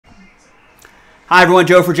Hi everyone,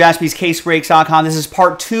 Joe for JaspysCaseBreaks.com. This is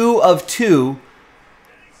part 2 of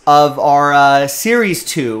our Series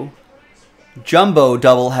 2 Jumbo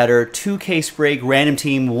Doubleheader 2 Case Break Random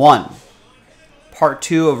Team 1. Part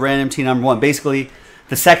 2 of Random Team number 1. Basically,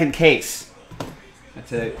 the second case. I have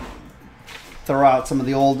to throw out some of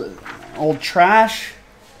the old trash.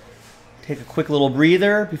 Take a quick little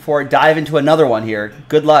breather before I dive into another one here.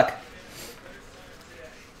 Good luck.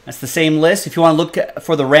 That's the same list. If you want to look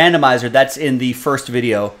for the randomizer, that's in the first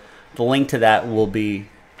video. The link to that will be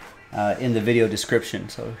in the video description.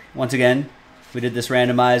 So once again, we did this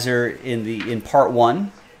randomizer in part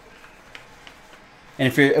 1.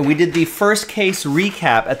 And we did the first case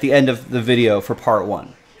recap at the end of the video for part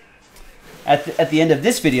 1. At the end of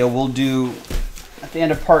this video, at the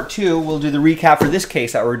end of part 2, we'll do the recap for this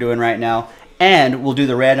case that we're doing right now, and we'll do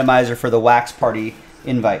the randomizer for the Wax Party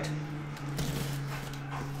invite.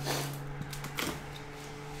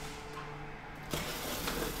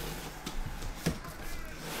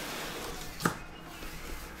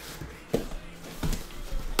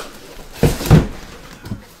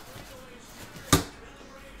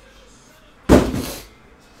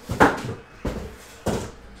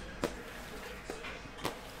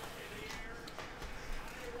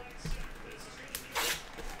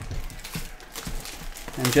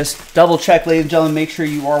 And just double check, ladies and gentlemen, make sure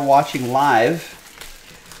you are watching live.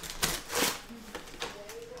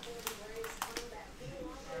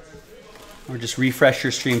 Or just refresh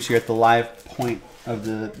your stream so you're at the live point of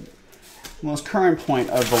the most current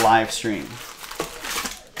point of the live stream.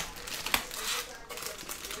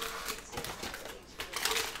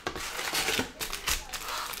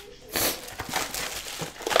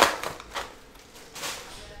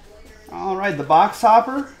 All right, the box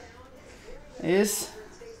topper is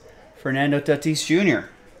Fernando Tatis Jr.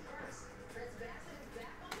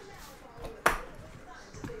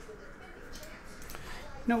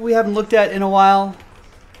 We haven't looked at in a while.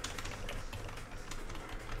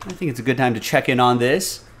 I think it's a good time to check in on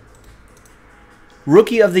this.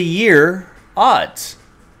 Rookie of the Year odds.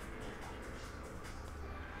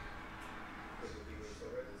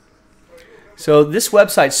 So this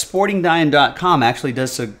website, sportingdiamond.com, actually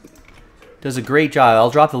does a great job. I'll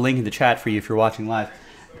drop the link in the chat for you if you're watching live.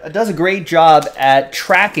 It does a great job at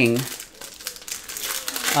tracking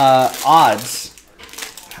odds,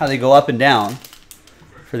 how they go up and down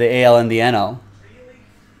for the AL and the NL.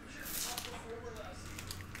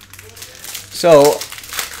 So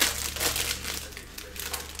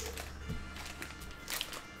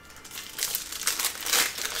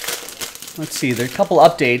let's see, there are a couple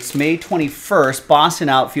updates. May 21st, Boston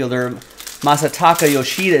outfielder Masataka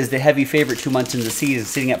Yoshida is the heavy favorite 2 months into the season,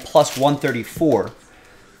 sitting at plus 134.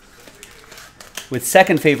 With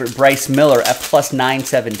second favorite Bryce Miller at plus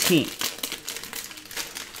 917.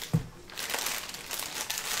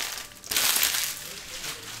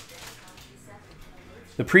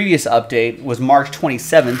 The previous update was March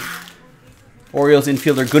 27th. Orioles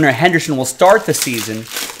infielder Gunnar Henderson will start the season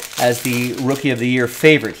as the Rookie of the Year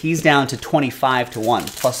favorite. He's down to 25 to 1,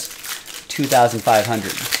 plus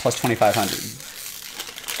 2,500, plus 2,500.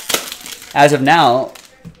 As of now,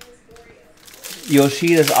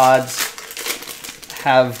 Yoshida's odds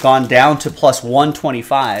have gone down to plus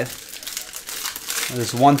 125. It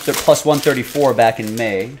was plus 134 back in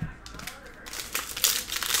May.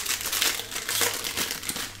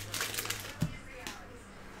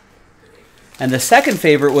 And the second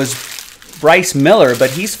favorite was Bryce Miller, but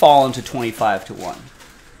he's fallen to 25 to 1.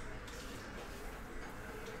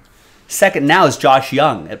 Second now is Josh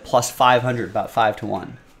Young at plus 500, about 5 to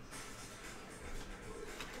 1.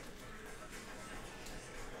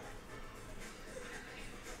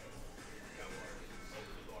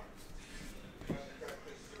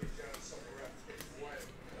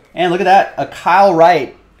 And look at that, a Kyle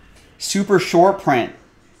Wright super short print.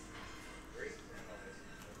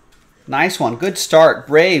 Nice one, good start.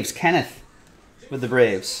 Braves, Kenneth with the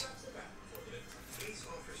Braves.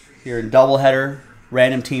 Here in doubleheader,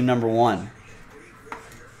 random team number 1.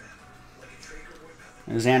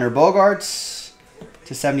 And Xander Bogaerts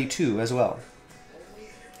to 72 as well.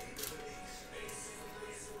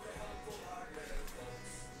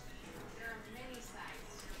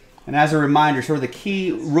 And as a reminder, sort of the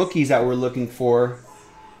key rookies that we're looking for: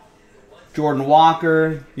 Jordan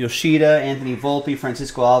Walker, Yoshida, Anthony Volpe,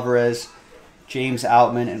 Francisco Alvarez, James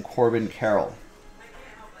Outman, and Corbin Carroll.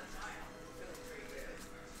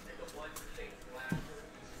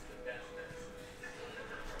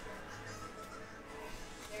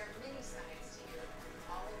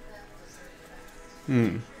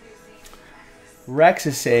 Rex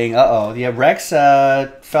is saying, uh-oh. Yeah, Rex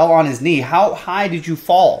fell on his knee. How high did you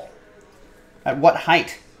fall? At what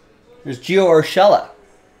height? There's Gio Urshela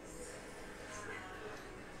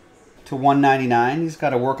to 199. He's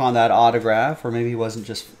got to work on that autograph, or maybe he wasn't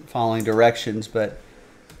just following directions, but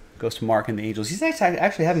goes to Mark and the Angels. He's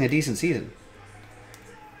actually having a decent season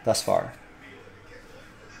thus far.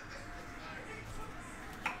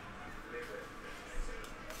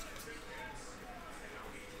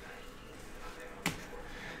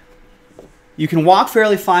 You can walk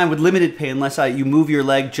fairly fine with limited pain unless you move your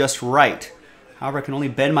leg just right. However, I can only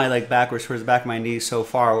bend my leg backwards towards the back of my knee so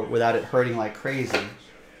far without it hurting like crazy.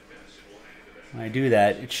 When I do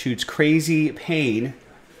that, it shoots crazy pain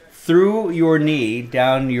through your knee,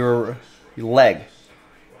 down your leg.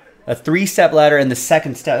 A 3-step ladder and the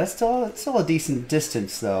second step. That's still a decent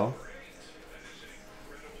distance, though,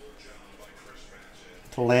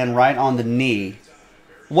 to land right on the knee.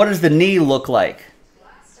 What does the knee look like?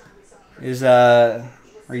 Are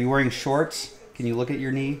you wearing shorts? Can you look at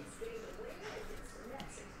your knee?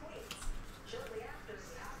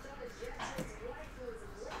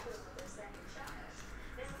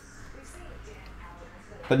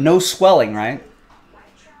 But no swelling, right?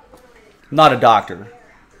 I'm not a doctor.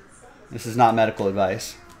 This is not medical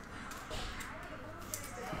advice.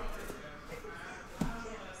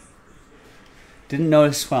 Didn't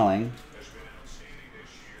notice swelling.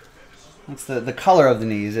 What's the color of the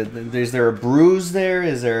knee? Is there a bruise there?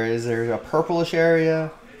 Is there a purplish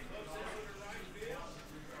area?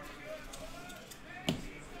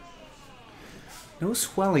 No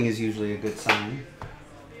swelling is usually a good sign.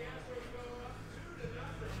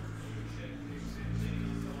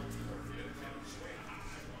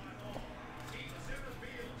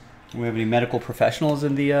 Do we have any medical professionals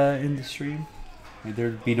in the stream?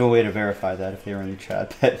 There'd be no way to verify that if they were in the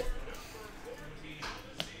chat. But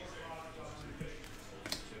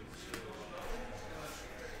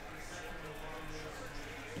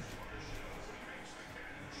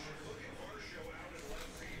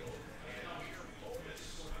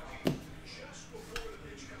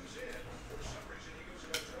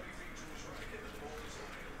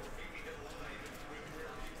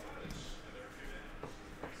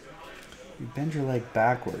you bend your leg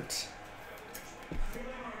backwards.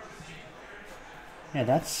 Yeah,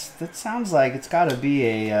 that sounds like it's got to be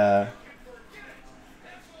a.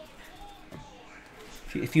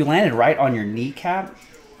 If you landed right on your kneecap,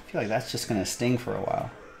 I feel like that's just gonna sting for a while.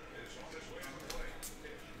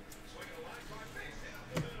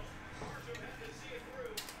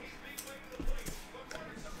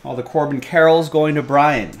 All the Corbin Carrolls going to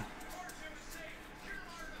Brian.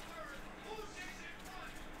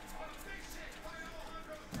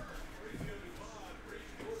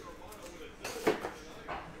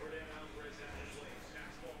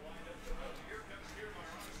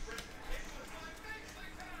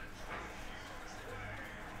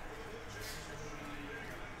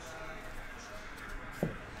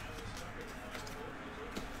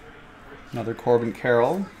 Another Corbin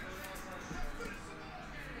Carroll.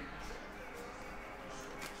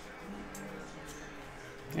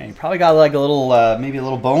 Yeah, you probably got like a little, maybe a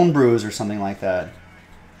little bone bruise or something like that.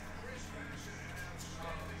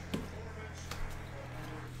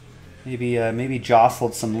 Maybe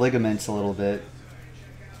jostled some ligaments a little bit.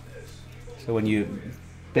 So when you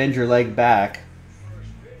bend your leg back,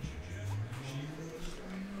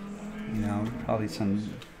 you know, probably some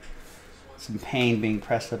pain being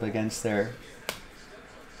pressed up against there.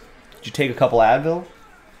 Did you take a couple Advil?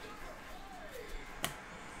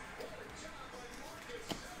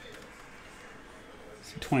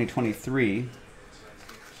 It's 2023.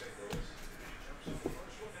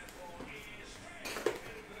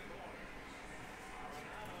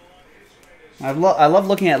 I love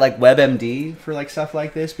looking at like WebMD for like stuff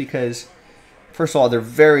like this because, first of all, they're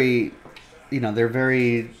very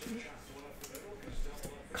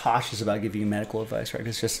cautious about giving you medical advice, right?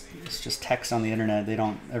 It's just text on the internet.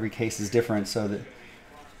 Every case is different, so that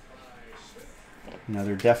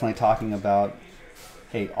they're definitely talking about,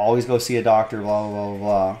 hey, always go see a doctor, blah blah blah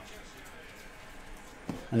blah.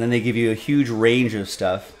 And then they give you a huge range of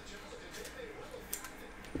stuff.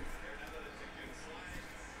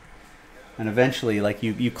 And eventually, like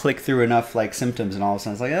you click through enough like symptoms, and all of a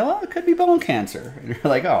sudden it's like, oh, well, it could be bone cancer, and you're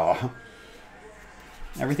like, oh,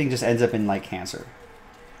 everything just ends up in like cancer.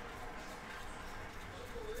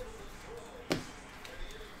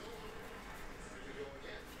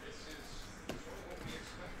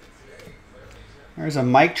 There's a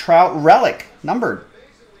Mike Trout relic, numbered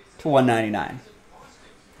to 199.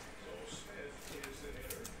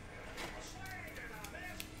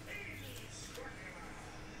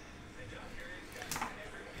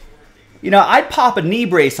 I'd pop a knee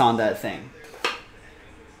brace on that thing.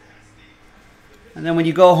 And then when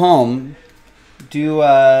you go home, do,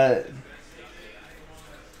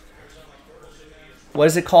 what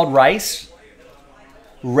is it called? Rice?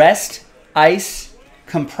 Rest, ice,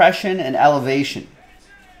 compression, and elevation.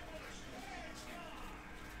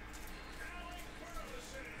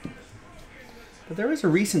 But there is a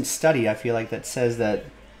recent study, I feel like, that says that,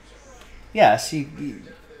 yes, you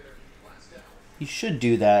should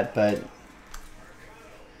do that, but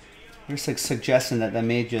there's a suggestion that that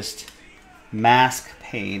may just mask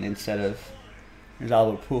pain instead of, there's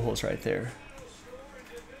Albert Pujols right there,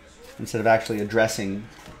 instead of actually addressing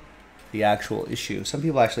the actual issue. Some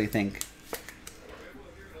people actually think,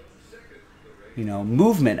 you know,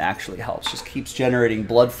 movement actually helps, just keeps generating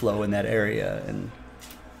blood flow in that area. And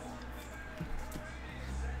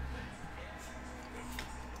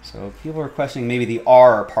so people are questioning maybe the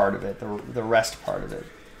R part of it, the rest part of it.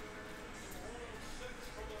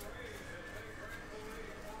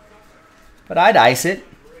 But I'd ice it,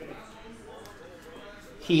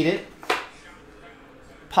 heat it,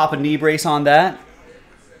 pop a knee brace on that.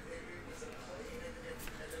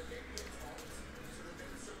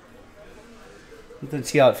 And then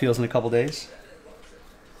see how it feels in a couple days.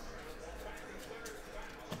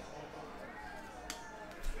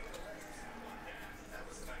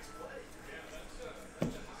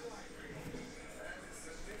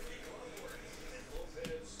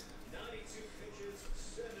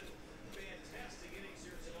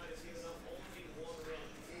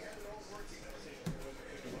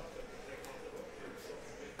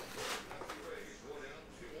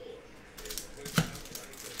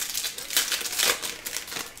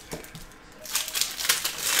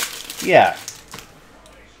 Yeah.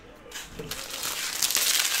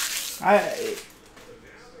 I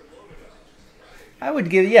would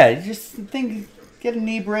give, yeah, just think, get a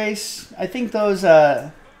knee brace. I think those,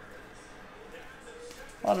 a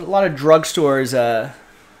lot of drugstores,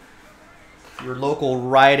 your local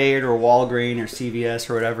Rite Aid or Walgreens or CVS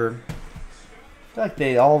or whatever, I feel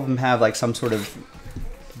like all of them have like some sort of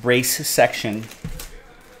brace section.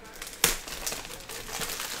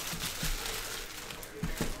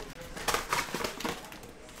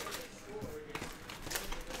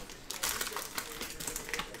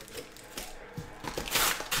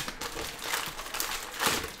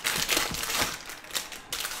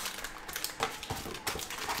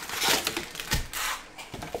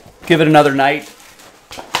 Give it another night,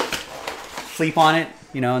 sleep on it,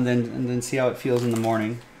 you know, and then see how it feels in the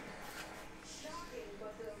morning.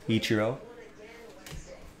 Ichiro.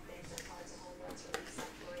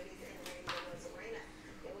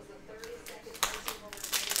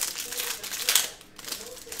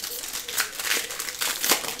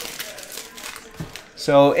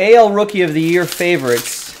 So AL Rookie of the Year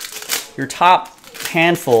favorites, your top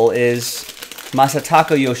handful is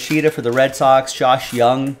Masataka Yoshida for the Red Sox, Josh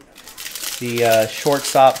Young, the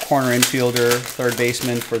shortstop, corner infielder, third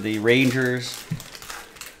baseman for the Rangers.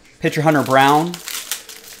 Pitcher Hunter Brown,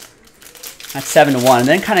 that's 7-1, and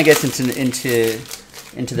then kind of gets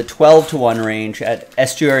into the 12-1 range at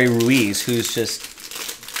Estuary Ruiz, who's just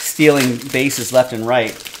stealing bases left and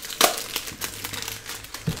right.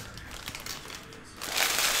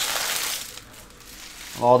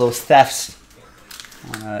 All those thefts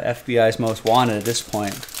on FBI's Most Wanted at this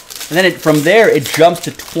point. And then from there, it jumps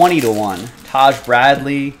to 20-1. Taj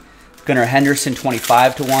Bradley, Gunnar Henderson,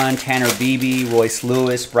 25-1. Tanner Beebe, Royce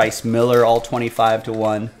Lewis, Bryce Miller, all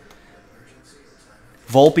 25-1.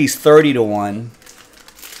 Volpe's 30-1.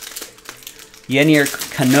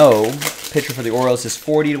 Yennier Cano, pitcher for the Orioles, is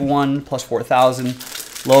 40-1, plus 4,000.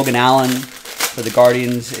 Logan Allen for the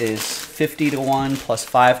Guardians is 50-1, plus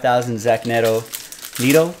 5,000. Zach Neto,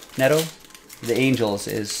 the Angels,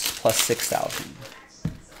 is plus 6,000.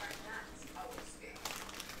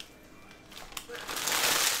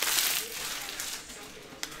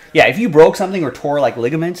 Yeah, if you broke something or tore like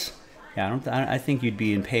ligaments, yeah, I think you'd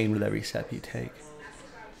be in pain with every step you take.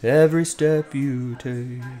 Every step you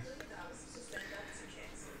take.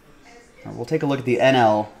 Right, we'll take a look at the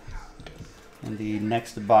NL in the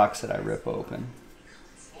next box that I rip open.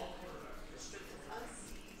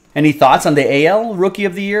 Any thoughts on the AL Rookie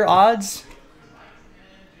of the Year odds?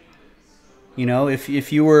 You know,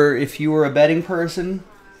 if you were a betting person,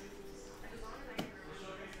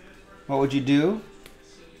 what would you do,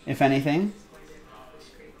 if anything?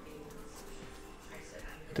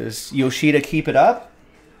 Does Yoshida keep it up?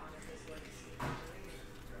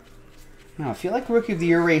 No, I feel like Rookie of the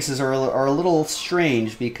Year races are a little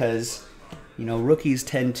strange because, you know, rookies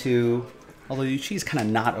tend to, although Yoshida's kind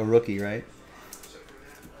of not a rookie, right?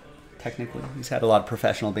 Technically, he's had a lot of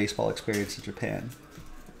professional baseball experience in Japan.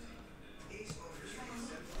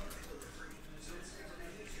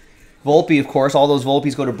 Volpe, of course, all those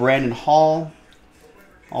Volpes go to Brandon Hall.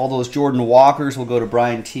 All those Jordan Walkers will go to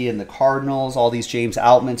Brian T. and the Cardinals. All these James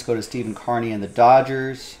Outmans go to Stephen Carney and the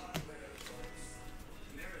Dodgers.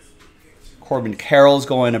 Corbin Carroll's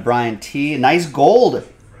going to Brian T. A nice gold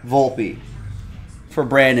Volpe for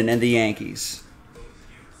Brandon and the Yankees.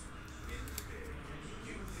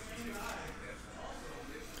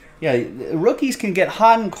 Yeah, rookies can get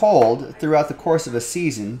hot and cold throughout the course of a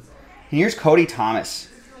season. And here's Cody Thomas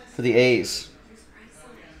for the A's.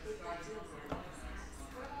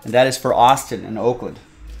 And that is for Austin and Oakland.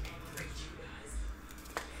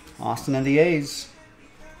 Austin and the A's.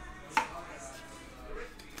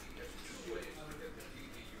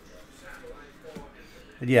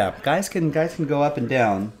 But yeah, guys can go up and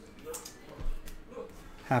down.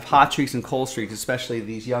 Have hot streaks and cold streaks, especially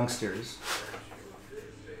these youngsters.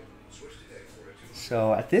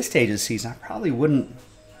 So at this stage of the season, I probably wouldn't.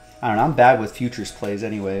 I don't know. I'm bad with futures plays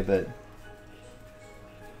anyway, but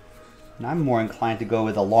I'm more inclined to go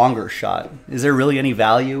with a longer shot. Is there really any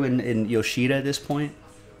value in Yoshida at this point?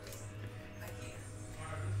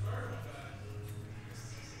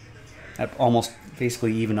 At almost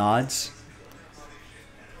basically even odds.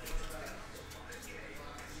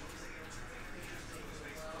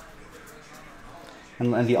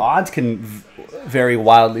 And the odds can vary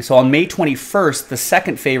wildly. So on May 21st, the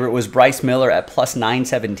second favorite was Bryce Miller at plus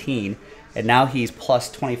 917, and now he's plus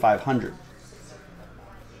 2,500.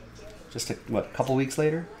 Just a couple weeks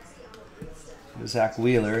later? Zach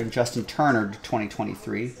Wheeler and Justin Turner to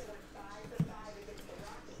 2023.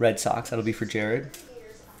 Red Sox, that'll be for Jared.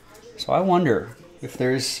 So I wonder if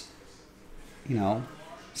there's,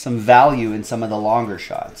 some value in some of the longer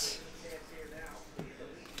shots.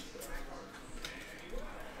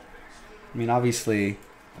 I mean, obviously,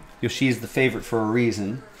 Yoshi's the favorite for a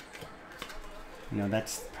reason.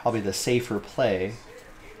 That's probably the safer play.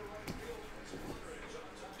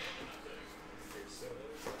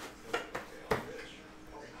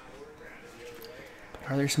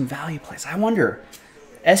 But are there some value plays? I wonder.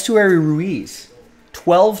 Estuary Ruiz,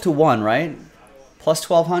 12-1, right? Plus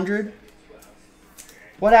 1,200.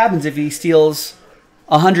 What happens if he steals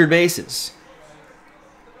 100 bases?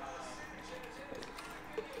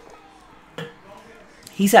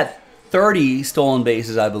 He's at 30 stolen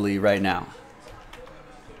bases, I believe, right now.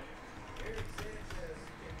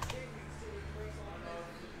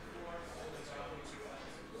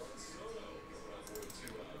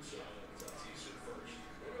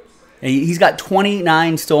 And he's got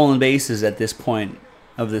 29 stolen bases at this point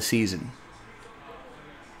of the season.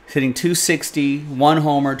 He's hitting .260, 1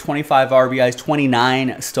 homer, 25 RBIs,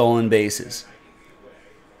 29 stolen bases.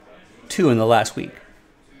 2 in the last week.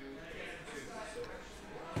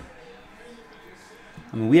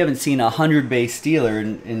 I mean, we haven't seen a 100-base stealer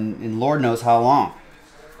in Lord knows how long.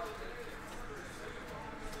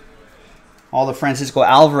 All the Francisco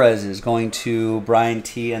Alvarez is going to Brian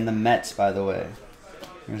T. and the Mets, by the way.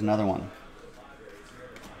 Here's another one.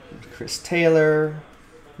 Chris Taylor,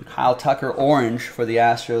 Kyle Tucker, orange for the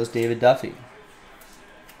Astros, David Duffy.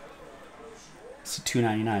 It's a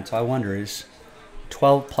 $2.99, so I wonder, is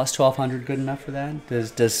 12 plus 1,200 good enough for that?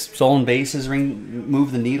 Does stolen bases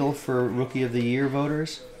move the needle for Rookie of the Year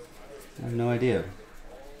voters? I have no idea.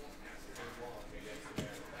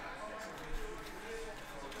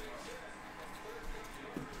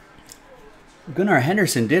 Gunnar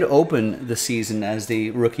Henderson did open the season as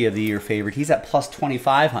the Rookie of the Year favorite. He's at plus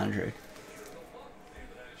 2,500.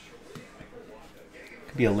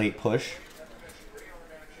 Could be a late push.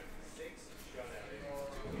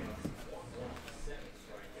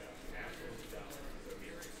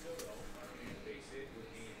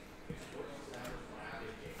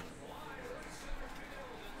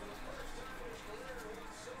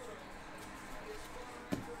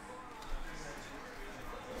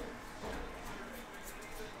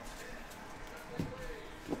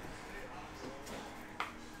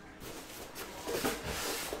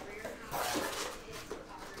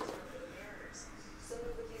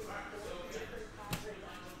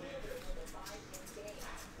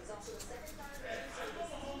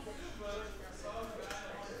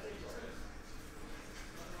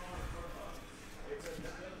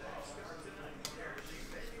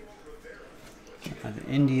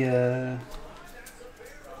 India.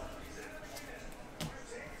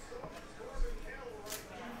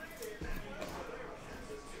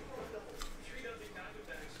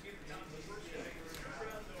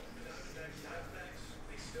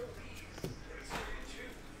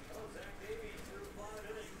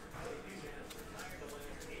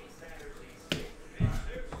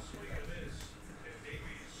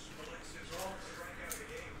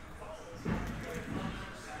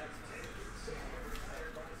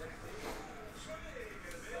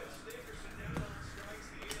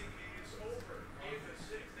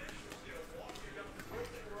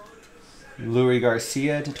 Luis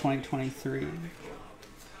Garcia to 2023.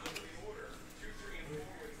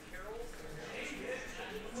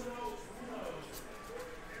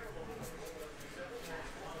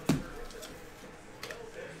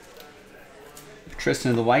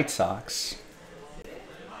 Tristan of the White Sox.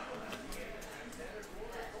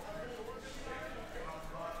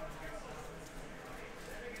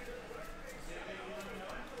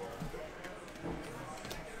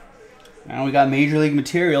 Now we got Major League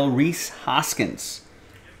material, Rhys Hoskins.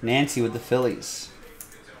 Nancy with the Phillies.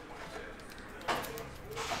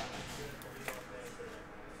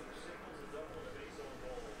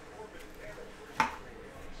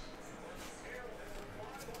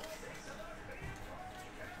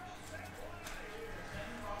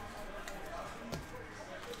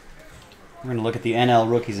 We're going to look at the NL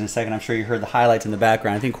rookies in a second. I'm sure you heard the highlights in the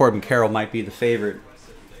background. I think Corbin Carroll might be the favorite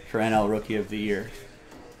for NL Rookie of the Year.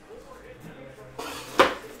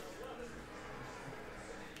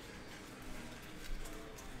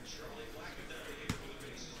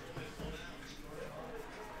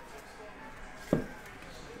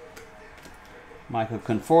 Michael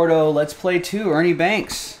Conforto, Let's Play 2, Ernie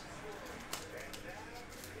Banks.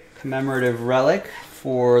 Commemorative relic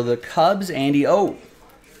for the Cubs, Andy O.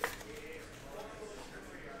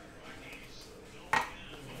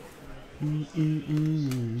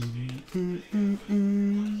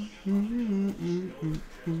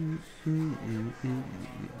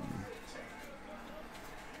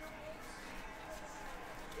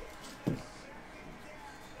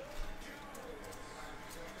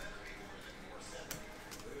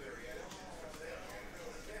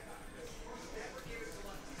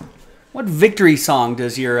 What victory song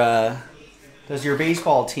does your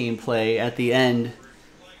baseball team play at the end,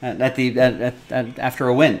 after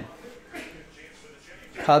a win?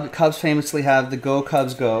 Cubs famously have the "Go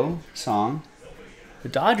Cubs Go" song. The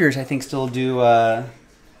Dodgers, I think, still do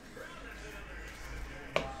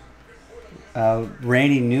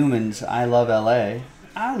Randy Newman's "I Love L.A."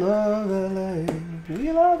 I love L.A.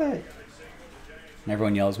 We love it. And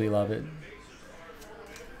everyone yells, "We love it."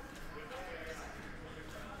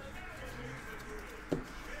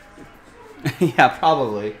 Yeah,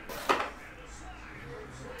 probably.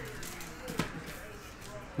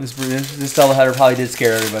 This doubleheader probably did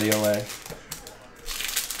scare everybody away.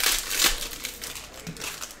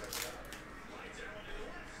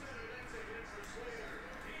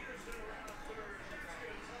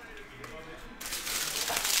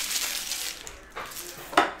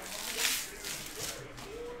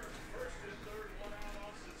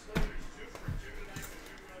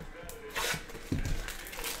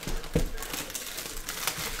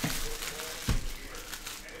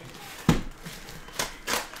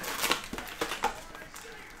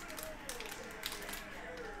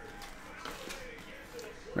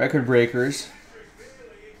 Record breakers.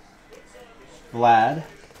 Vlad.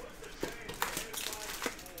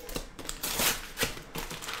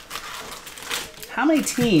 How many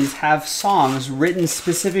teams have songs written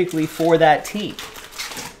specifically for that team?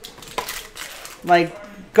 Like,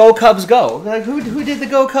 Go Cubs Go. Like, who did the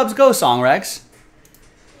Go Cubs Go song, Rex?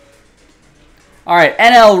 All right,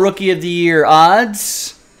 NL Rookie of the Year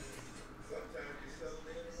odds.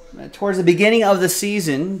 Towards the beginning of the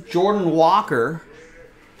season, Jordan Walker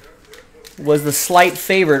was the slight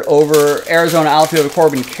favorite over Arizona outfielder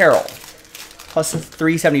Corbin Carroll. Plus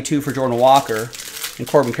 372 for Jordan Walker, and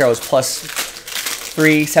Corbin Carroll was plus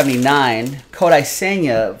 379. Kodai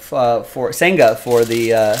Senga for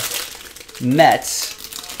the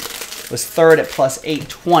Mets was third at plus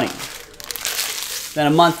 820. Then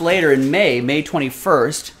a month later in May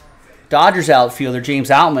 21st, Dodgers outfielder James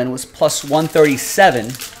Outman was plus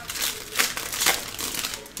 137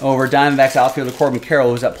 over Diamondbacks outfielder Corbin Carroll,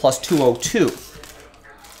 who was at plus 202.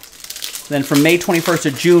 Then from May 21st to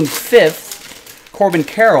June 5th, Corbin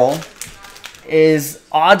Carroll is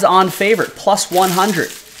odds-on favorite, plus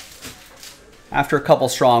 100 after a couple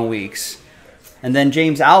strong weeks. And then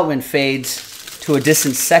James Outman fades to a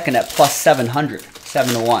distant second at plus 700,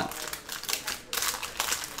 7-1.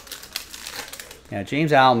 Yeah,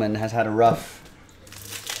 James Outman has had a rough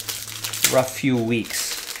few weeks.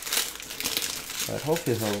 But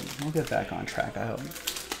hopefully he'll get back on track, I hope.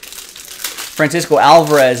 Francisco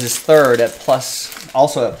Alvarez is third at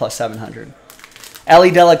also at plus 700.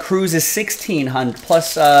 Ellie De La Cruz is 1600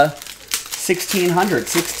 plus 1600,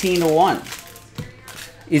 16-1.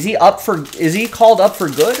 Is he called up for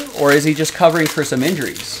good, or is he just covering for some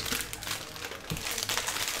injuries?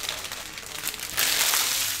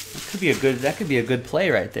 That could be a good play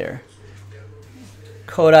right there.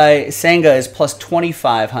 Kodai Senga is plus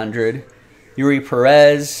 2500. Yuri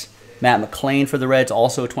Perez Matt McClain for the Reds,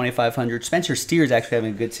 also 2,500. Spencer Steer's actually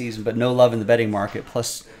having a good season, but no love in the betting market,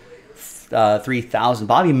 plus 3,000.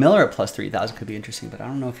 Bobby Miller at plus 3,000 could be interesting, but I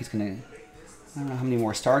don't know if he's going to, I don't know how many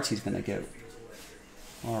more starts he's going to get.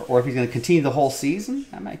 Or if he's going to continue the whole season.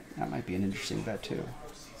 That might be an interesting bet too.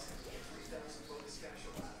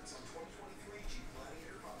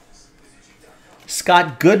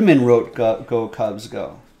 Scott Goodman wrote Go Cubs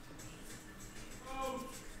Go.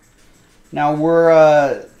 Now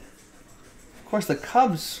of course the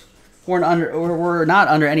Cubs were not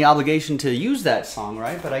under any obligation to use that song,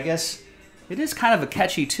 right? But I guess it is kind of a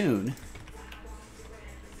catchy tune.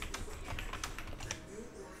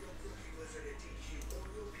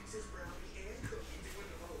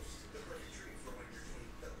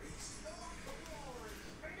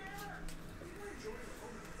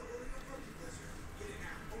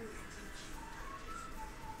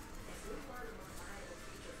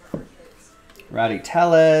 Rowdy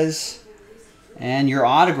Tellez, and your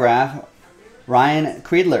autograph, Ryan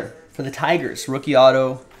Kreidler for the Tigers. Rookie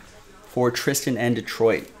auto for Tristan and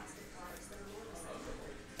Detroit.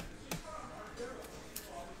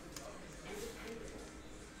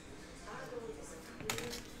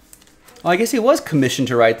 Well, I guess he was commissioned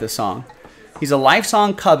to write the song. He's a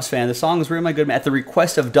lifelong Cubs fan. The song was written by Goodman at the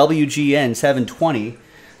request of WGN 720,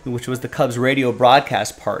 which was the Cubs radio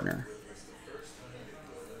broadcast partner.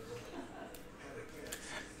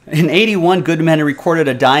 In '81, Goodman had recorded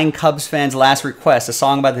a dying Cubs fan's last request, a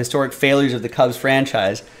song about the historic failures of the Cubs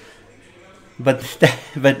franchise, but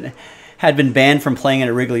had been banned from playing it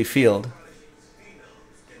at Wrigley Field.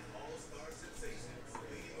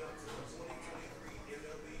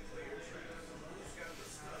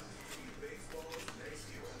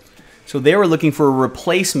 So they were looking for a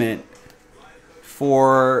replacement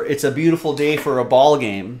for "It's a Beautiful Day for a Ball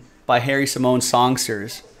Game" by Harry Simone's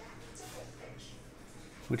Songsters,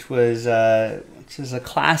 which is a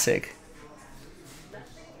classic.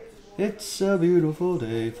 It's a beautiful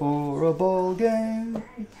day for a ball game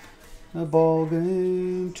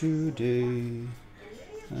today.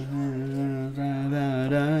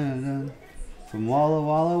 From Walla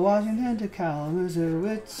Walla, Washington to Kalamazoo,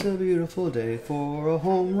 it's a beautiful day for a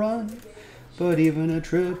home run, but even a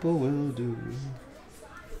triple will do.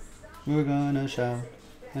 We're gonna shout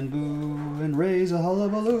and boo and raise a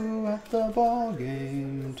hullabaloo at the ball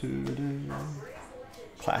game today.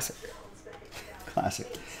 Classic. Classic.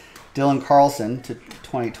 Dylan Carlson to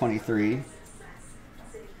 2023.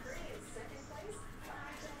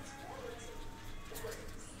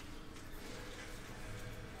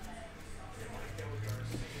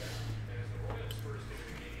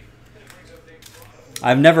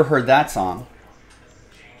 I've never heard that song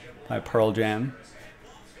by Pearl Jam.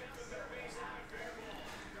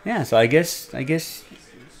 Yeah, so I guess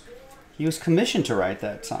he was commissioned to write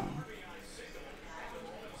that song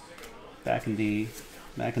back in the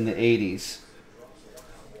 80s.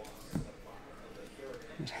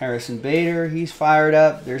 There's Harrison Bader, he's fired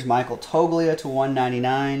up. There's Michael Toglia to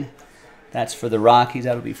 199. That's for the Rockies.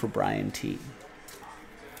 That'll be for Brian T.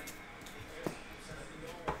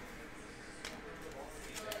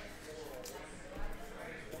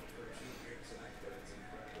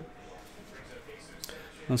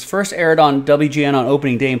 It was first aired on WGN on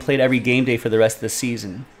opening day and played every game day for the rest of the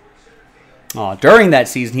season. During that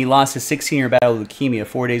season, he lost his 16-year battle with leukemia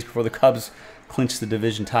 4 days before the Cubs clinched the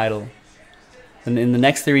division title. And in the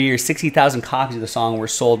next 3 years, 60,000 copies of the song were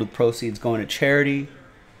sold with proceeds going to charity.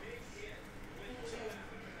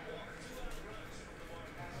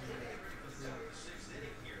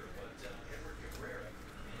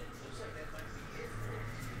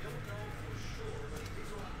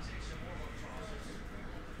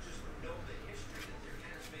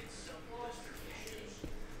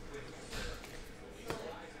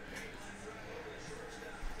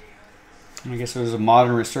 I guess there was a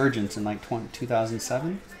modern resurgence in like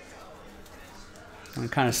 2007. And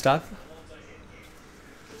it kind of stuck.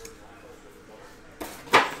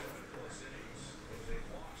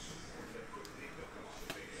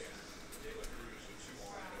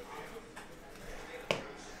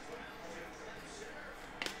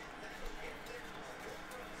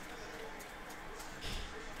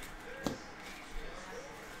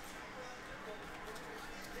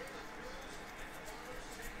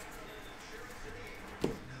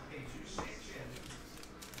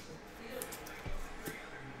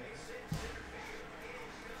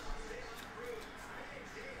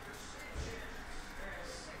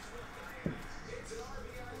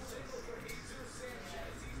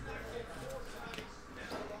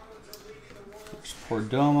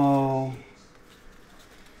 Perdomo,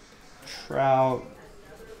 Trout,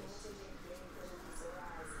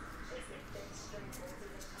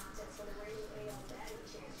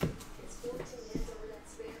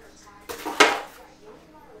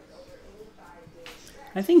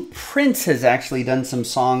 I think Prince has actually done some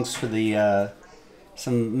songs for the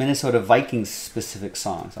some Minnesota Vikings specific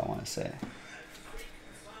songs, I want to say.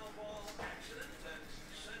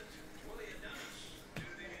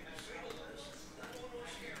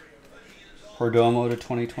 Perdomo to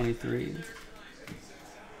 2023.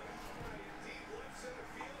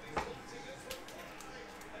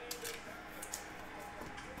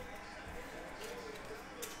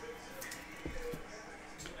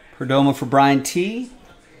 Perdomo for Brian T.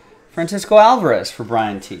 Francisco Alvarez for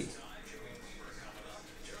Brian T.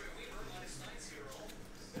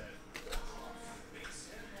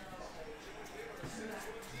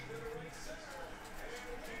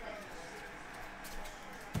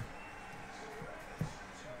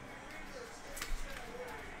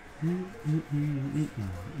 A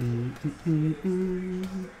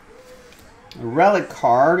relic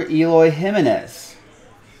card, Eloy Jimenez.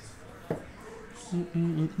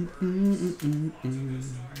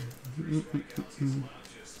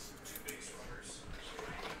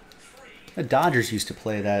 The Dodgers used to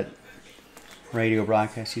play that radio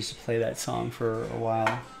broadcast, used to play that song for a while.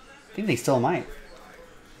 I think they still might.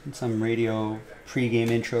 In some radio pregame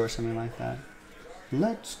intro or something like that.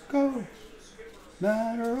 Let's go.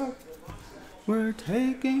 Batter up. We're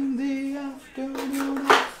taking the afternoon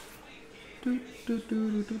off.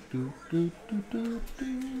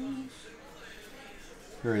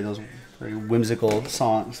 Those very whimsical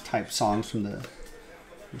type songs from the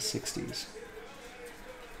 60s.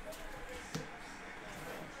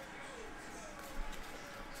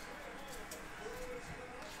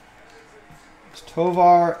 It's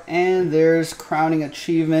Tovar, and there's crowning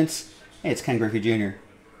achievements. Hey, it's Ken Griffey Jr.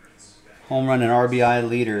 Home run and RBI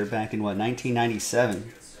leader back in what,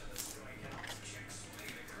 1997.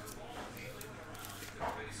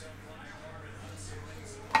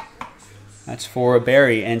 That's for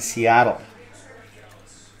Barry and Seattle.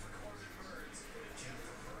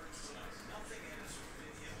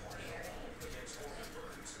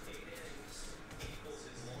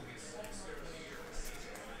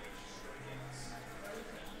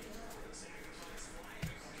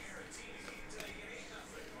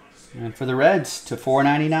 And for the Reds to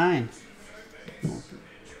 $4.99.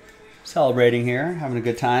 Celebrating here, having a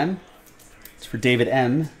good time. It's for David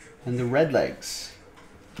M. and the Redlegs.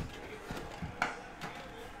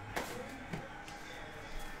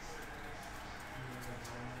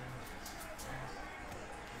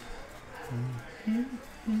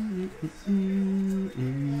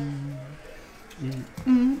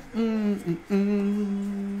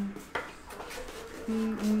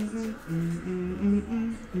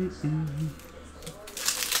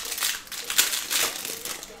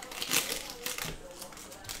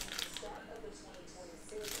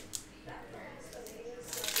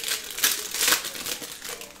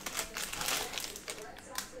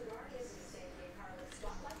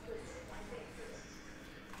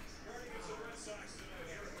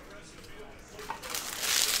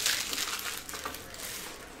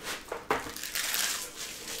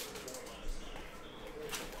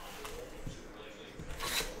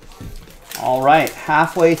 All right,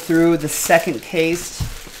 halfway through the second case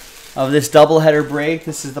of this doubleheader break.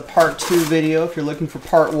 This is the part 2 video. If you're looking for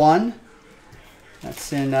part 1,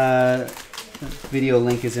 that's in the video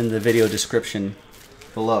link is in the video description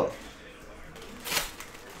below.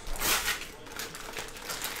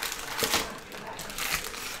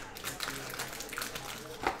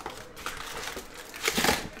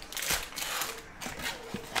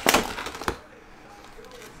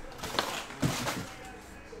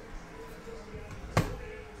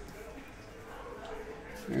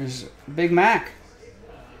 There's Big Mac.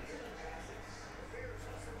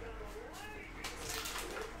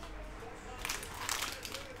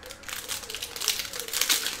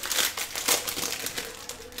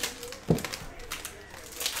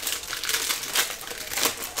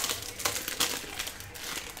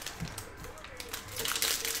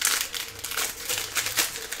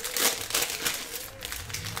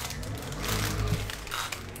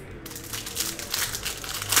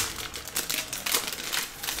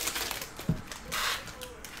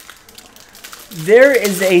 There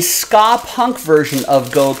is a ska punk version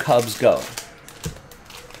of Go Cubs Go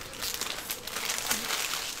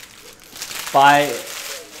by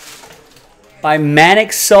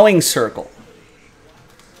Manic Sewing Circle.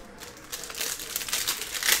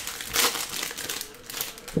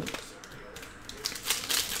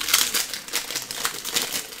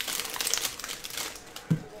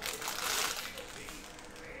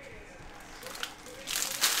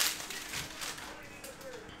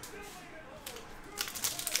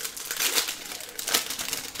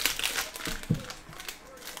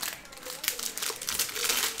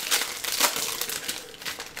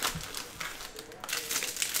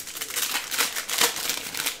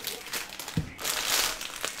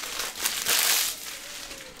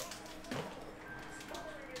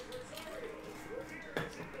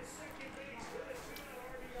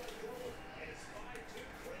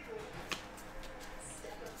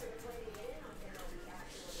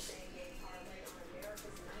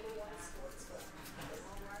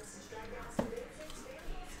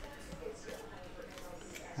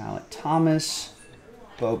 Thomas,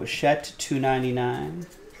 Bo Bichette, $2.99.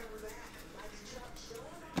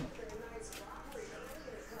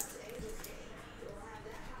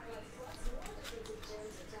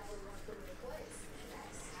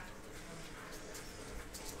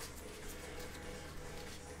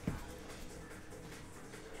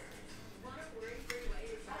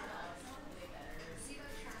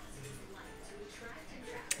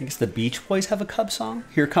 I guess the Beach Boys have a Cubs song.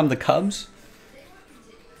 Here Come the Cubs.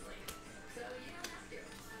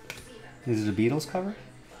 Is it a Beatles cover?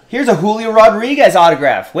 Here's a Julio Rodriguez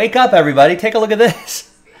autograph. Wake up, everybody. Take a look at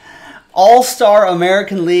this. All-Star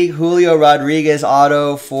American League Julio Rodriguez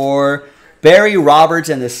auto for Barry Roberts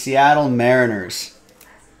and the Seattle Mariners.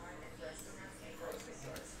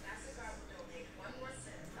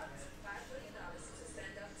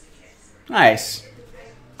 Nice.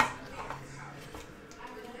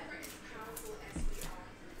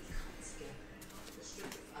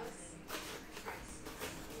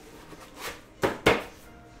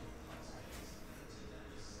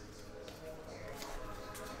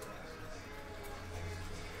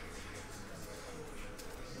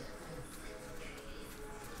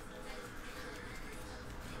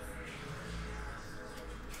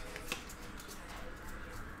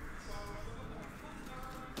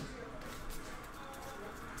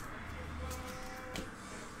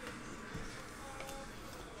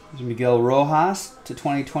 Miguel Rojas to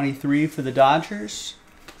 2023 for the Dodgers.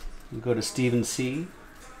 We'll go to Stephen C.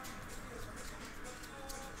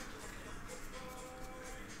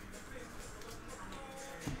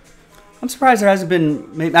 I'm surprised there hasn't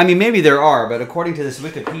been, I mean, maybe there are, but according to this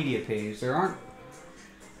Wikipedia page, there's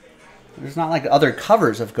not like other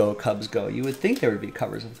covers of Go Cubs Go. You would think there would be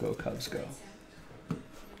covers of Go Cubs Go.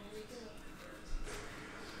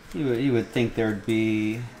 You would think there'd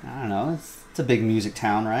be, I don't know, it's a big music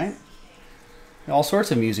town, right? All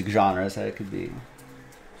sorts of music genres that it could be.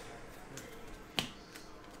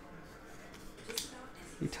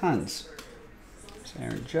 Tons.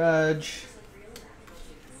 Aaron Judge.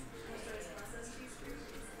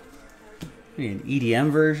 Maybe an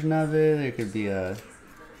EDM version of it. There could be a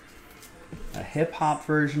hip-hop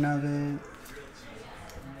version of it.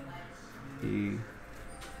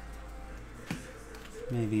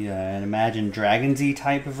 Maybe an Imagine Dragons-y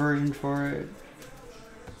type of version for it.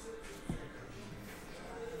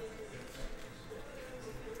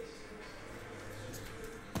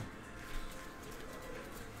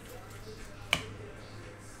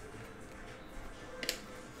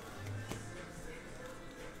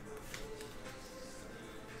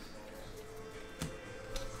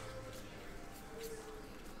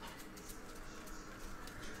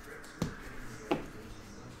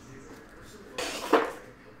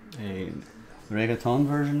 A reggaeton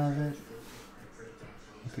version of it.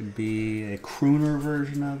 It could be a crooner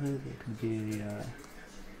version of it. It could be a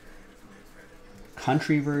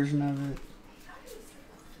country version of it.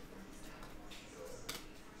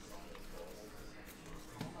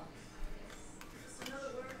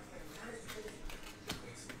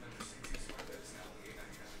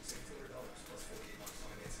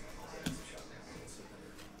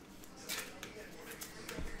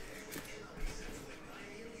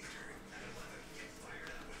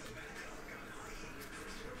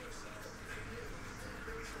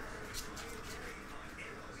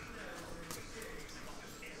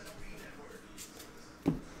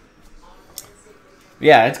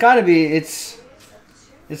 Yeah, it's got to be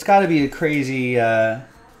a crazy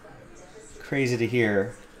crazy to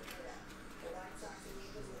hear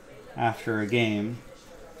after a game.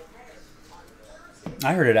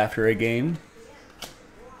 I heard it after a game.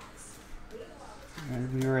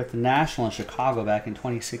 We were at the National in Chicago back in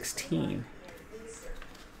 2016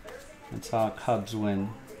 and saw Cubs win.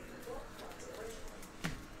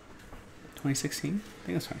 2016? I think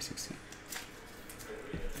it was 2016.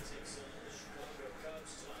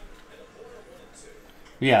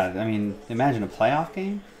 Yeah, I mean, imagine a playoff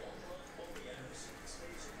game.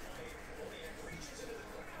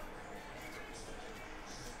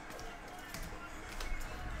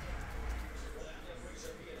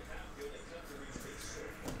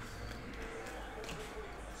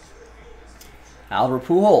 Albert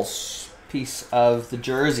Pujols, piece of the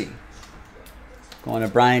jersey. Going to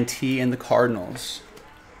Brian T. and the Cardinals.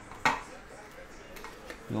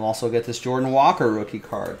 You'll also get this Jordan Walker rookie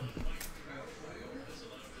card.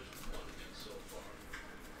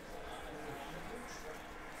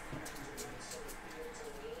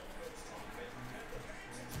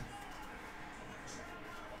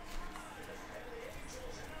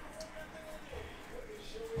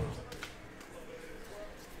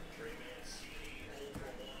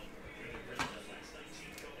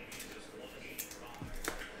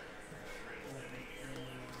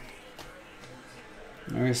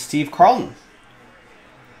 Here's Steve Carlton.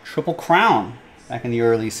 Triple Crown back in the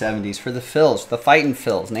early 70s for the Phils, the Fightin'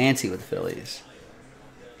 Phils. Nancy with the Phillies.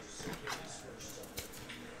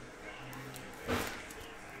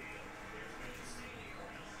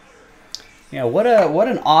 Yeah, what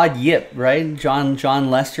an odd yip, right? John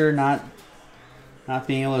Lester not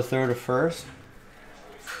being able to throw to first.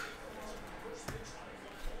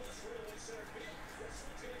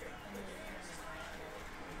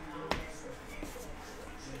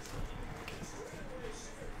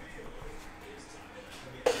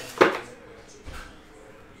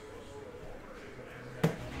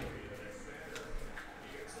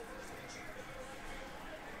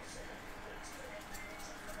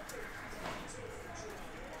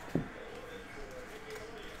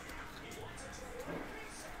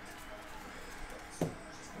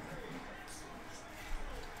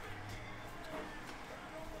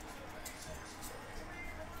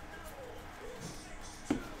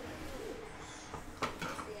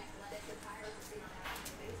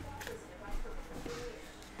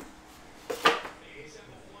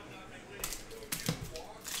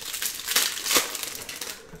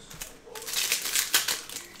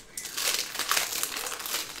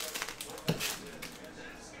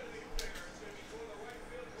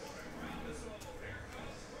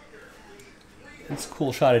 That's a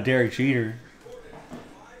cool shot of Derek Jeter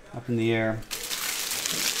up in the air.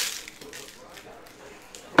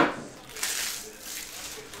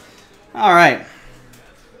 All right.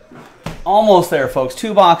 Almost there, folks.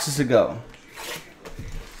 2 boxes to go.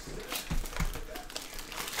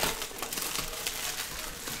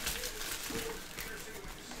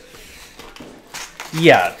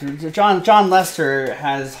 Yeah, John Lester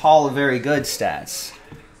has Hall of Very Good stats,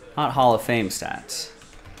 not Hall of Fame stats.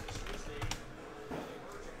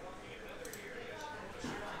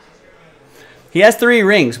 He has 3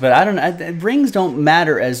 rings, but I don't. Rings don't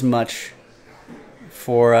matter as much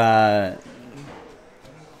for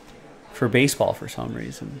baseball for some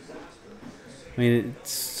reason. I mean, it's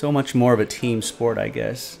so much more of a team sport, I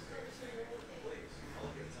guess.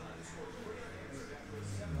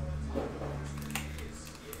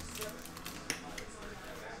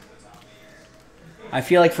 I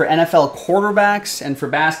feel like for NFL quarterbacks and for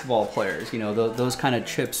basketball players, you know, those kind of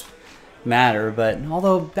chips matter, but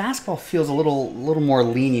although basketball feels a little more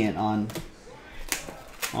lenient on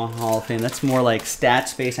Hall of Fame, that's more like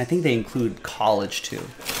stats based. I think they include college too.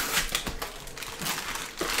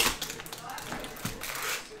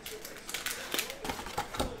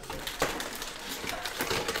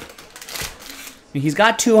 I mean, he's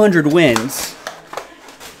got 200 wins,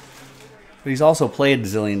 but he's also played a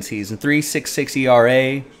zillion seasons. 3.66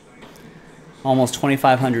 ERA, almost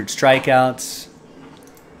 2,500 strikeouts.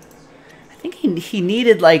 I think he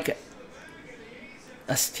needed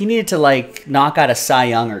to like knock out a Cy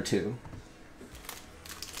Young or 2.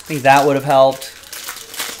 I think that would have helped.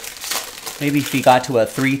 Maybe if he got to a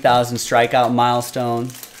 3,000 strikeout milestone.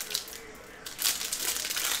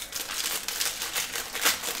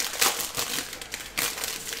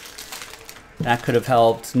 That could have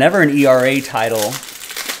helped. Never an ERA title.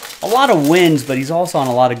 A lot of wins, but he's also on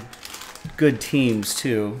a lot of good teams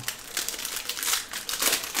too.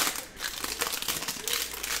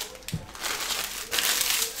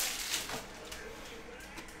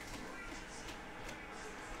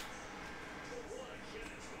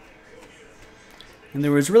 And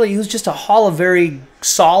he was just a Hall of very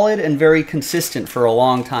solid and very consistent for a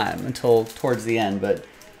long time until towards the end, but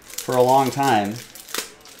for a long time.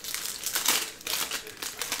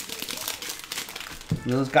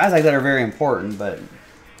 You know, those guys like that are very important, but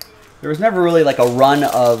there was never really like a run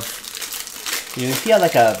of, you know, if he had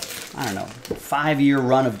like a, I don't know, 5-year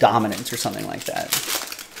run of dominance or something like that.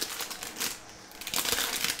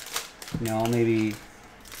 You know, maybe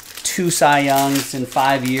 2 Cy Youngs in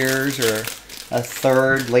 5 years or a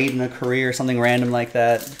 3rd late in a career, something random like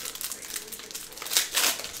that.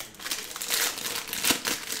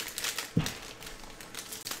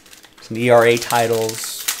 Some ERA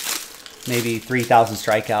titles, maybe 3,000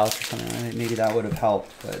 strikeouts or something like that. Maybe that would have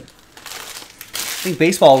helped. But I think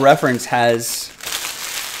Baseball Reference has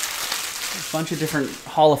a bunch of different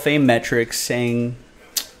Hall of Fame metrics saying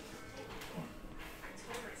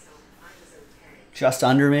just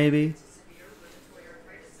under maybe.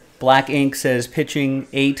 Black ink says pitching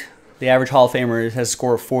 8. The average Hall of Famer has a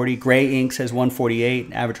score of 40. Gray ink says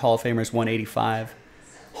 148. Average Hall of Famer is 185.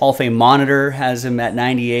 Hall of Fame Monitor has him at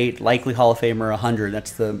 98. Likely Hall of Famer 100.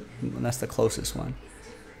 That's the closest one.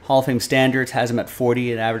 Hall of Fame Standards has him at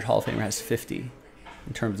 40. And average Hall of Famer has 50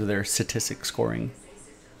 in terms of their statistic scoring.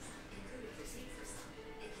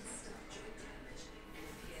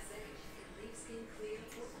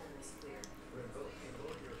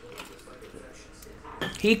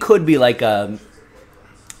 he could be like a.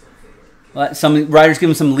 Some writers give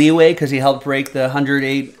him some leeway because he helped break the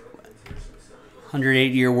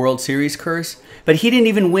 108-year World Series curse. But he didn't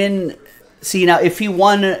even win. See, now, if he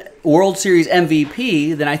won World Series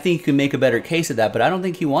MVP, then I think you can make a better case of that. But I don't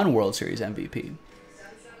think he won World Series MVP.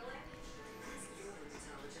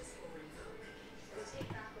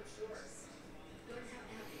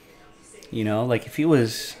 You know, like if he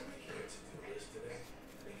was,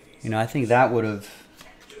 you know, I think that would have,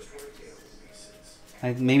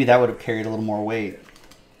 maybe that would have carried a little more weight.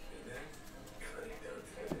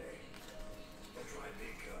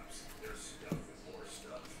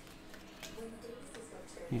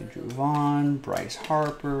 Andrew Vaughn, Bryce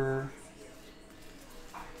Harper.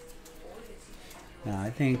 No,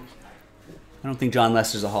 I don't think John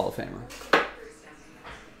Lester's a Hall of Famer.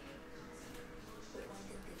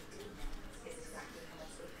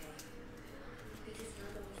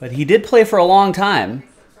 But he did play for a long time,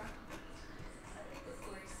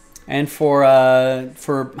 and for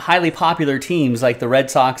highly popular teams like the Red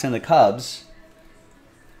Sox and the Cubs.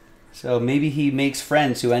 So maybe he makes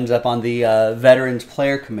friends who ends up on the Veterans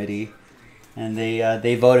Player Committee, and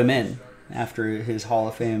they vote him in after his Hall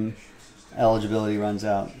of Fame eligibility runs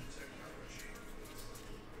out.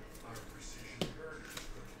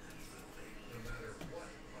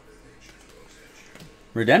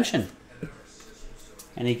 Redemption.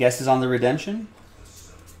 Any guesses on the redemption?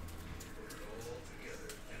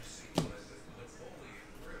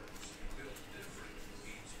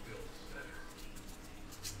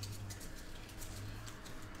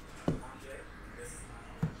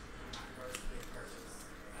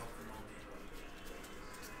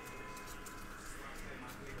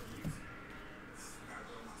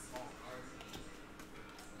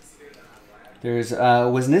 There's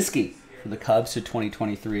Wisniewski for the Cubs to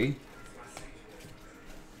 2023.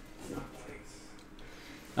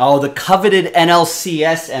 Oh, the coveted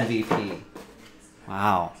NLCS MVP.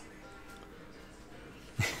 Wow.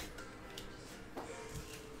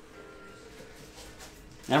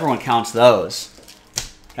 Everyone counts those.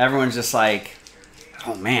 Everyone's just like,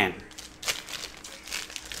 oh man.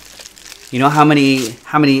 You know how many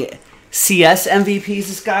CS MVPs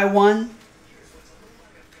this guy won?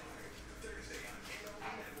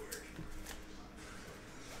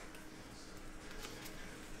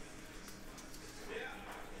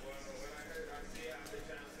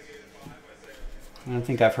 I don't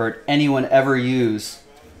think I've heard anyone ever use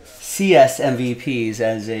CS MVPs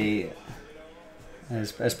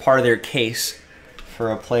as part of their case for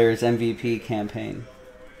a player's MVP campaign.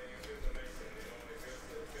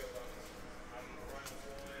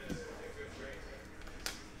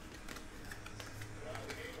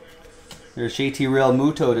 There's JT Real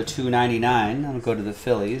Muto to 299. That'll go to the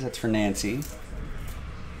Phillies. That's for Nancy.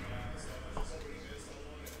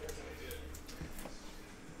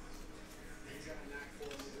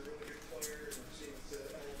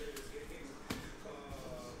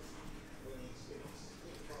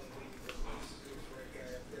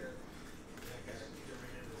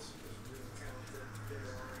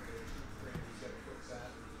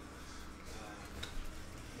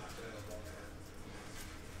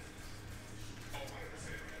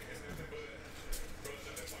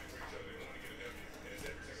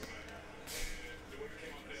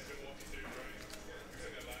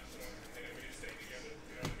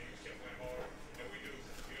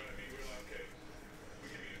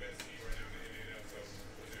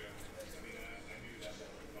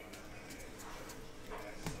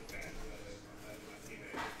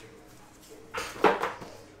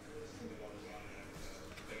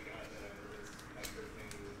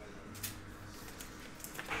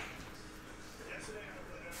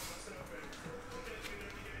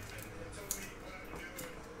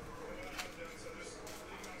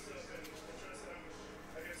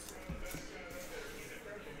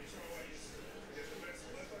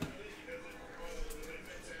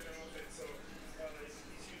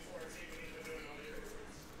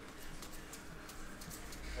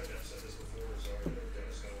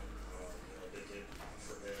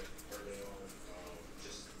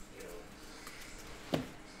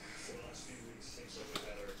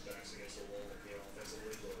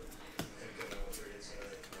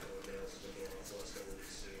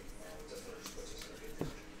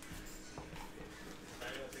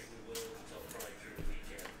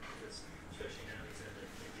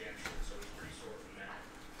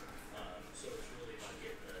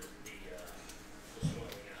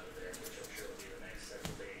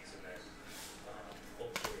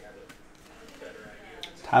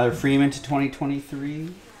 Tyler Freeman to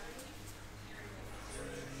 2023.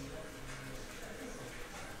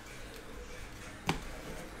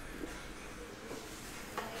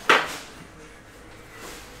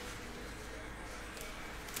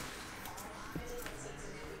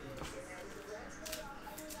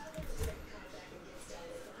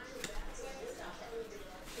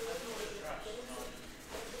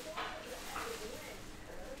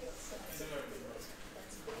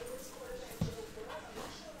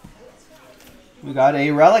 We got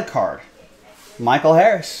a relic card. Michael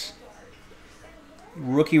Harris.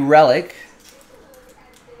 Rookie relic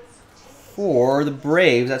for the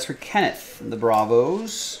Braves. That's for Kenneth and the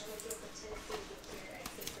Bravos.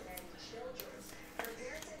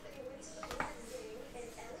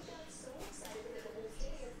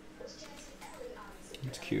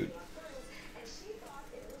 It's cute.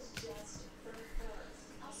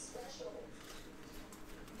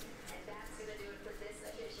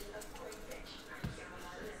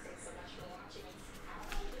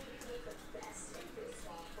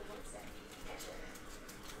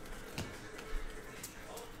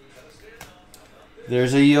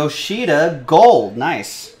 There's a Yoshida gold.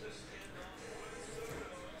 Nice.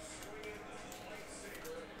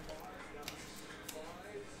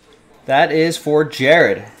 That is for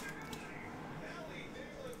Jared.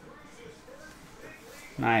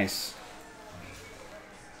 Nice.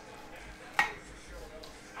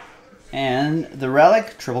 And the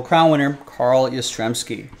relic, Triple Crown winner, Carl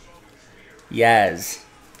Yastrzemski. Yaz.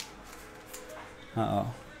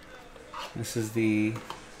 Uh-oh. This is the...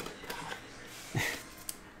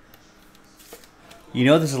 You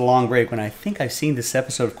know this is a long break when I think I've seen this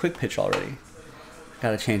episode of Quick Pitch already.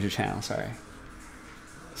 Gotta change the channel, sorry.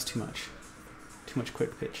 It's too much. Too much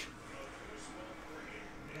Quick Pitch.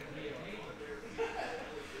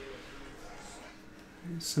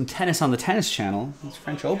 Some tennis on the tennis channel. This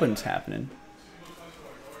French Open's happening.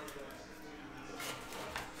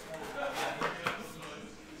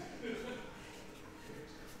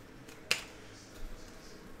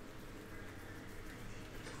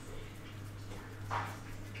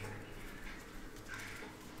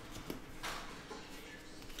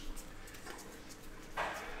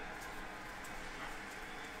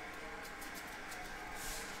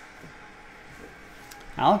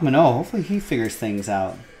 Alec Manoah, hopefully he figures things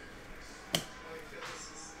out.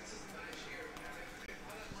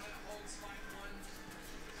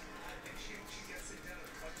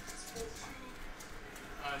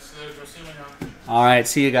 All right,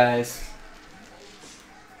 see you guys.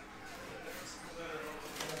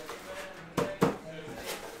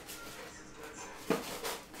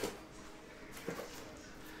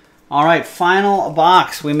 All right, final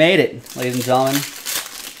box. We made it, ladies and gentlemen.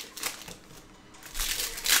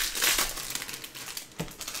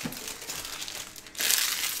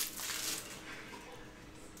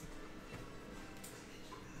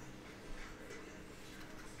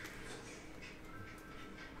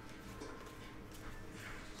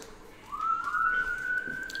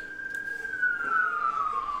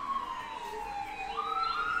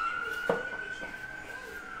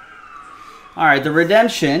 All right, the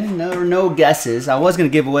redemption, no guesses. I was going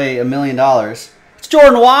to give away $1 million. It's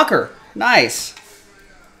Jordan Walker. Nice.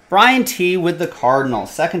 Brian T. with the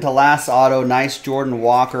Cardinals. Second to last auto. Nice Jordan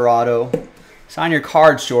Walker auto. Sign your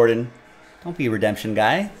cards, Jordan. Don't be a redemption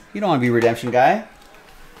guy. You don't want to be a redemption guy.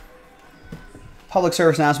 Public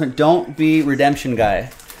service announcement. Don't be redemption guy.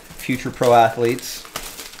 Future pro athletes.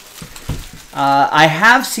 I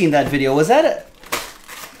have seen that video. Was that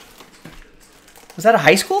a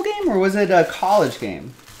high school game or was it a college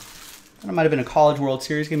game? It might have been a College World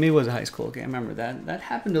Series game. Maybe it was a high school game. I remember that. That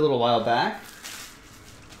happened a little while back.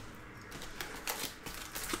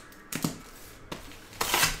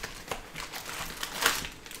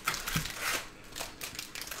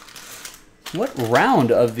 What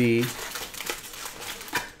round of the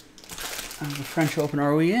French Open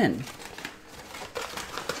are we in?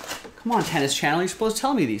 Come on, Tennis Channel. You're supposed to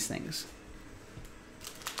tell me these things.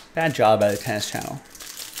 Bad job by the Tennis Channel.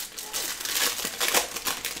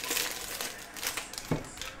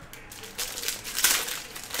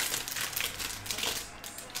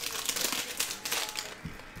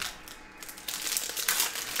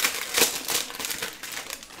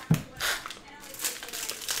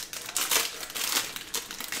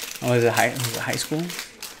 Oh, was it high school?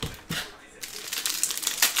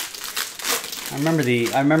 I remember the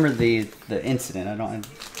incident. I don't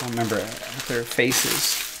remember their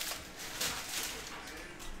faces.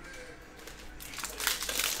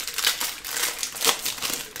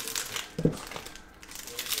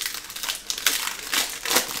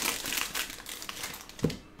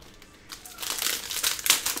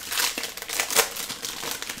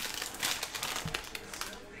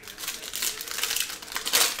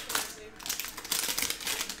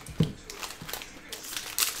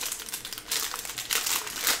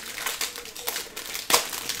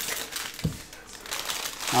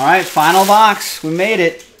 All right, final box. We made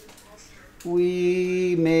it.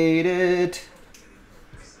 We made it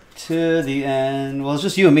to the end. Well, it's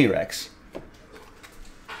just you and me, Rex.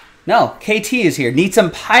 No, KT is here. Need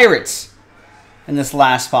some Pirates in this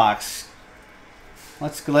last box.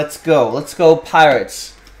 Let's go. Let's go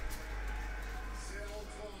Pirates.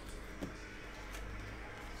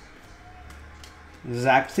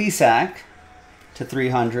 Zach Plesac to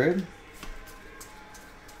 300.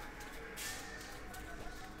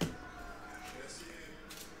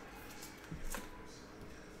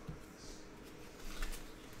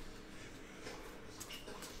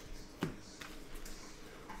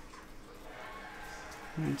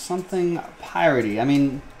 And something piratey. I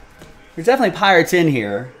mean, there's definitely pirates in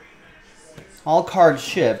here. All cards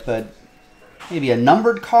ship, but maybe a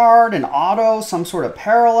numbered card, an auto, some sort of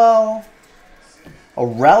parallel, a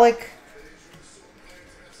relic.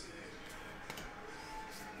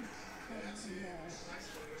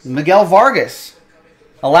 Miguel Vargas.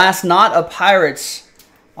 Alas, not a Pirates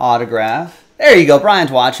autograph. There you go.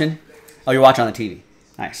 Brian's watching. Oh, you're watching on the TV.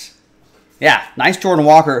 Nice. Yeah, nice Jordan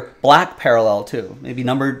Walker. Black parallel, too. Maybe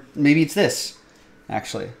numbered. Maybe it's this,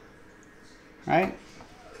 actually. Right?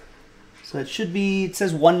 So it should be, it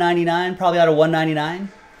says 199, probably out of 199.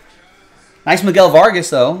 Nice Miguel Vargas,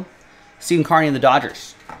 though. Stephen Carney and the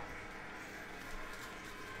Dodgers.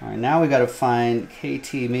 All right, now we got to find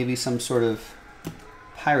KT, maybe some sort of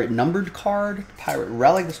pirate numbered card, pirate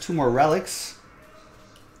relic. There's two more relics.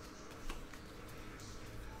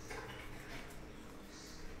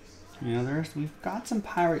 You know, we've got some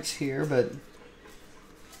pirates here, but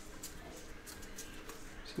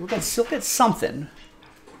we'll still get something.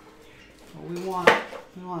 But we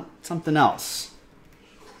want something else.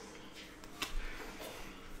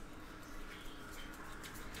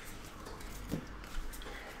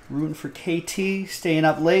 Rooting for KT, staying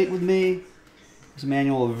up late with me. There's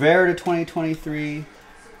Manuel Rivera to 2023.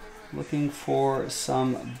 Looking for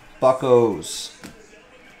some Buccos.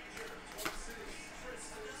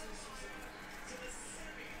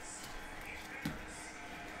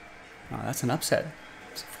 Oh, that's an upset.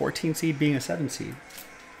 It's a 14 seed being a 7 seed.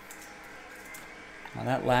 Oh,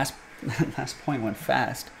 that last point went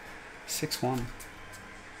fast. 6-1.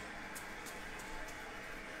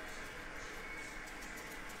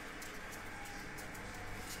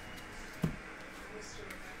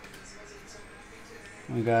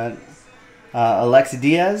 We got Alex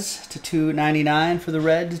Diaz to 299 for the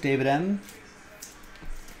Reds. David M.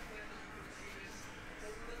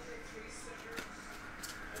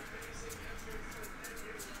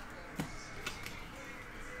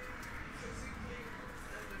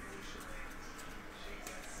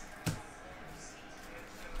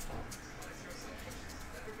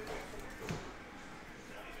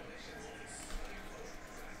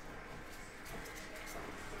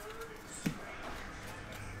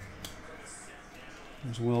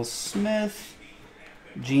 There's Will Smith.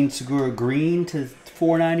 Gene Segura Green to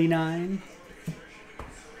 499.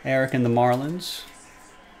 Eric and the Marlins.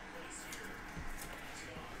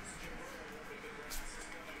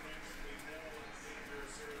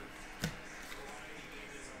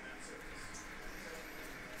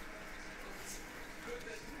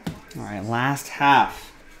 All right, last half.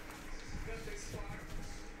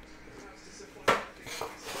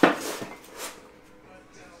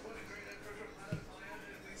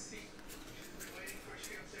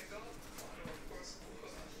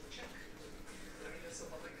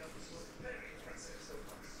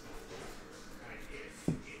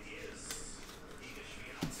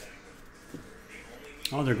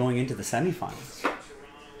 Oh, they're going into the semifinals.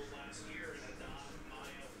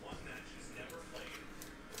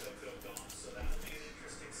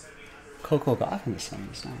 Coco Gauff in the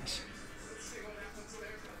semis, nice.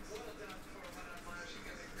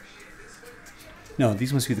 No,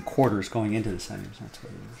 these must be the quarters going into the semis. That's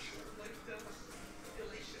what it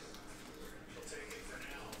is.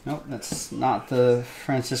 Nope, that's not the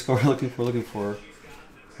Francisco we're looking for. Looking for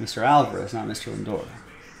Mr. Alvarez, not Mr. Lindor.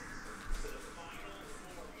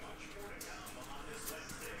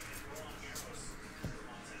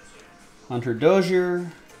 Hunter Dozier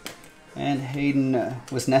and Hayden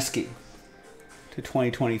Wisniewski to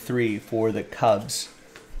 2023 for the Cubs.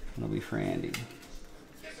 That'll be for Andy.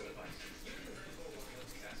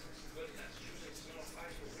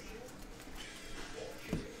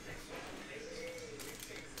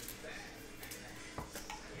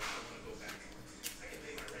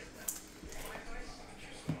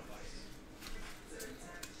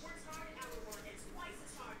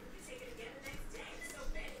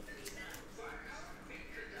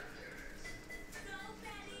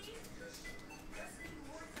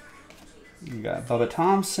 You got Bubba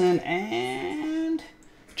Thompson and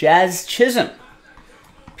Jazz Chisholm.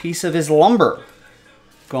 Piece of his lumber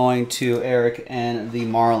going to Eric and the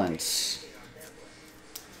Marlins.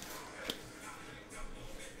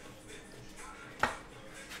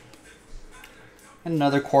 And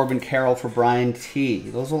another Corbin Carroll for Brian T.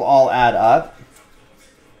 Those will all add up.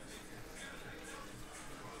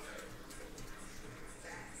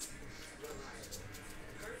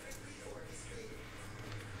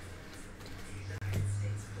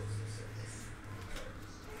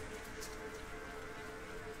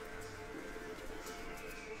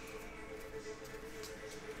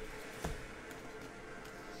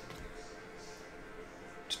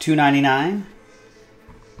 $2.99.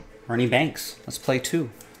 Ernie Banks. Let's play 2.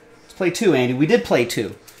 Let's play 2, Andy. We did play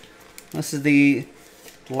 2. This is the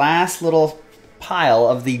last little pile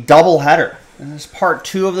of the doubleheader. This is part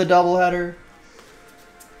 2 of the doubleheader.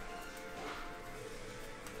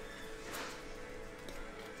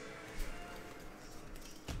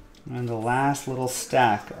 And the last little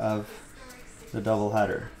stack of the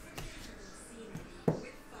doubleheader.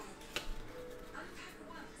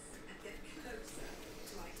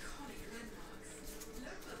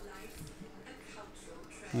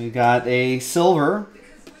 We got a silver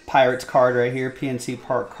Pirates card right here, PNC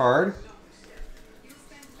Park card.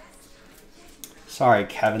 Sorry,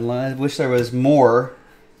 Kevin. I wish there was more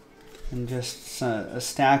than just a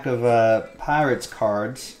stack of Pirates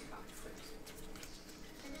cards.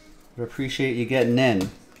 But appreciate you getting in.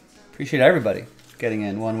 Appreciate everybody getting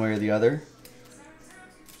in one way or the other.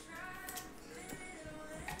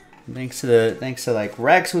 Thanks to like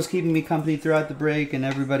Rex was keeping me company throughout the break and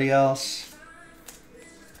everybody else.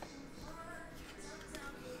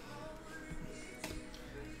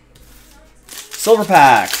 Silver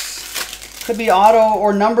packs. Could be auto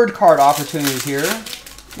or numbered card opportunities here.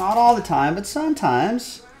 Not all the time, but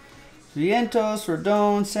sometimes. Vientos,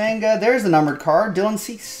 Rodon, Senga. There's the numbered card. Dylan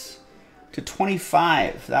Cease to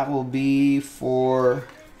 25. That will be for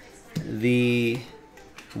the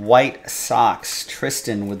White Sox.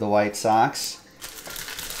 Tristan with the White Sox.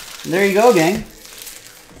 And there you go, gang.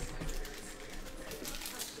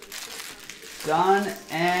 Done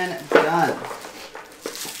and done.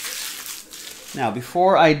 Now,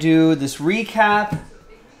 before I do this recap,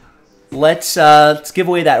 let's give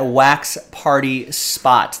away that wax party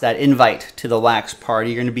spot, that invite to the wax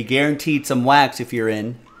party. You're going to be guaranteed some wax if you're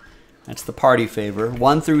in. That's the party favor.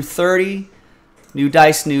 1 through 30, new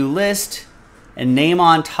dice, new list, and name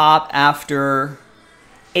on top after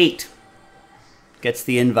 8 gets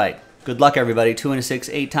the invite. Good luck, everybody. 2 and a 6,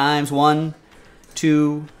 8 times. 1,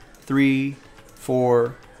 2, 3,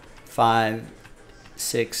 4, 5,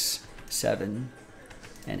 6, 7,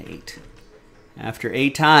 and 8. After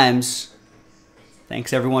 8 times,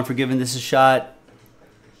 thanks everyone for giving this a shot.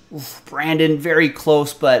 Oof, Brandon, very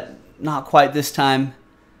close, but not quite this time.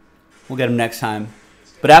 We'll get him next time.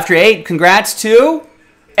 But after 8, congrats to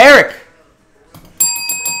Eric.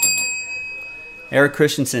 Eric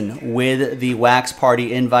Christensen with the wax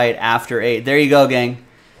party invite after 8. There you go, gang.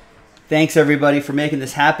 Thanks everybody for making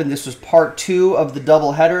this happen. This was part 2 of the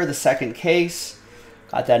doubleheader, the second case.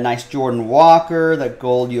 Got that nice Jordan Walker, that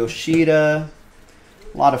gold Yoshida.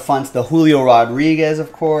 A lot of fun. The Julio Rodriguez,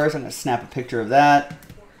 of course. I'm going to snap a picture of that.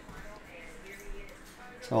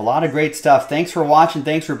 So a lot of great stuff. Thanks for watching.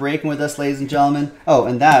 Thanks for breaking with us, ladies and gentlemen. Oh,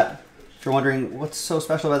 and that, if you're wondering what's so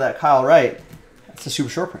special about that Kyle Wright, that's the super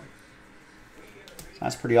short print. So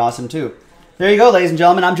that's pretty awesome, too. There you go, ladies and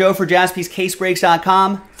gentlemen. I'm Joe for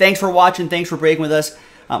JaspysCaseBreaks.com. Thanks for watching. Thanks for breaking with us.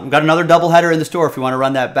 We've got another doubleheader in the store if you want to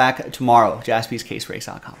run that back tomorrow.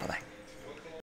 JaspysCaseBreaks.com. Bye-bye.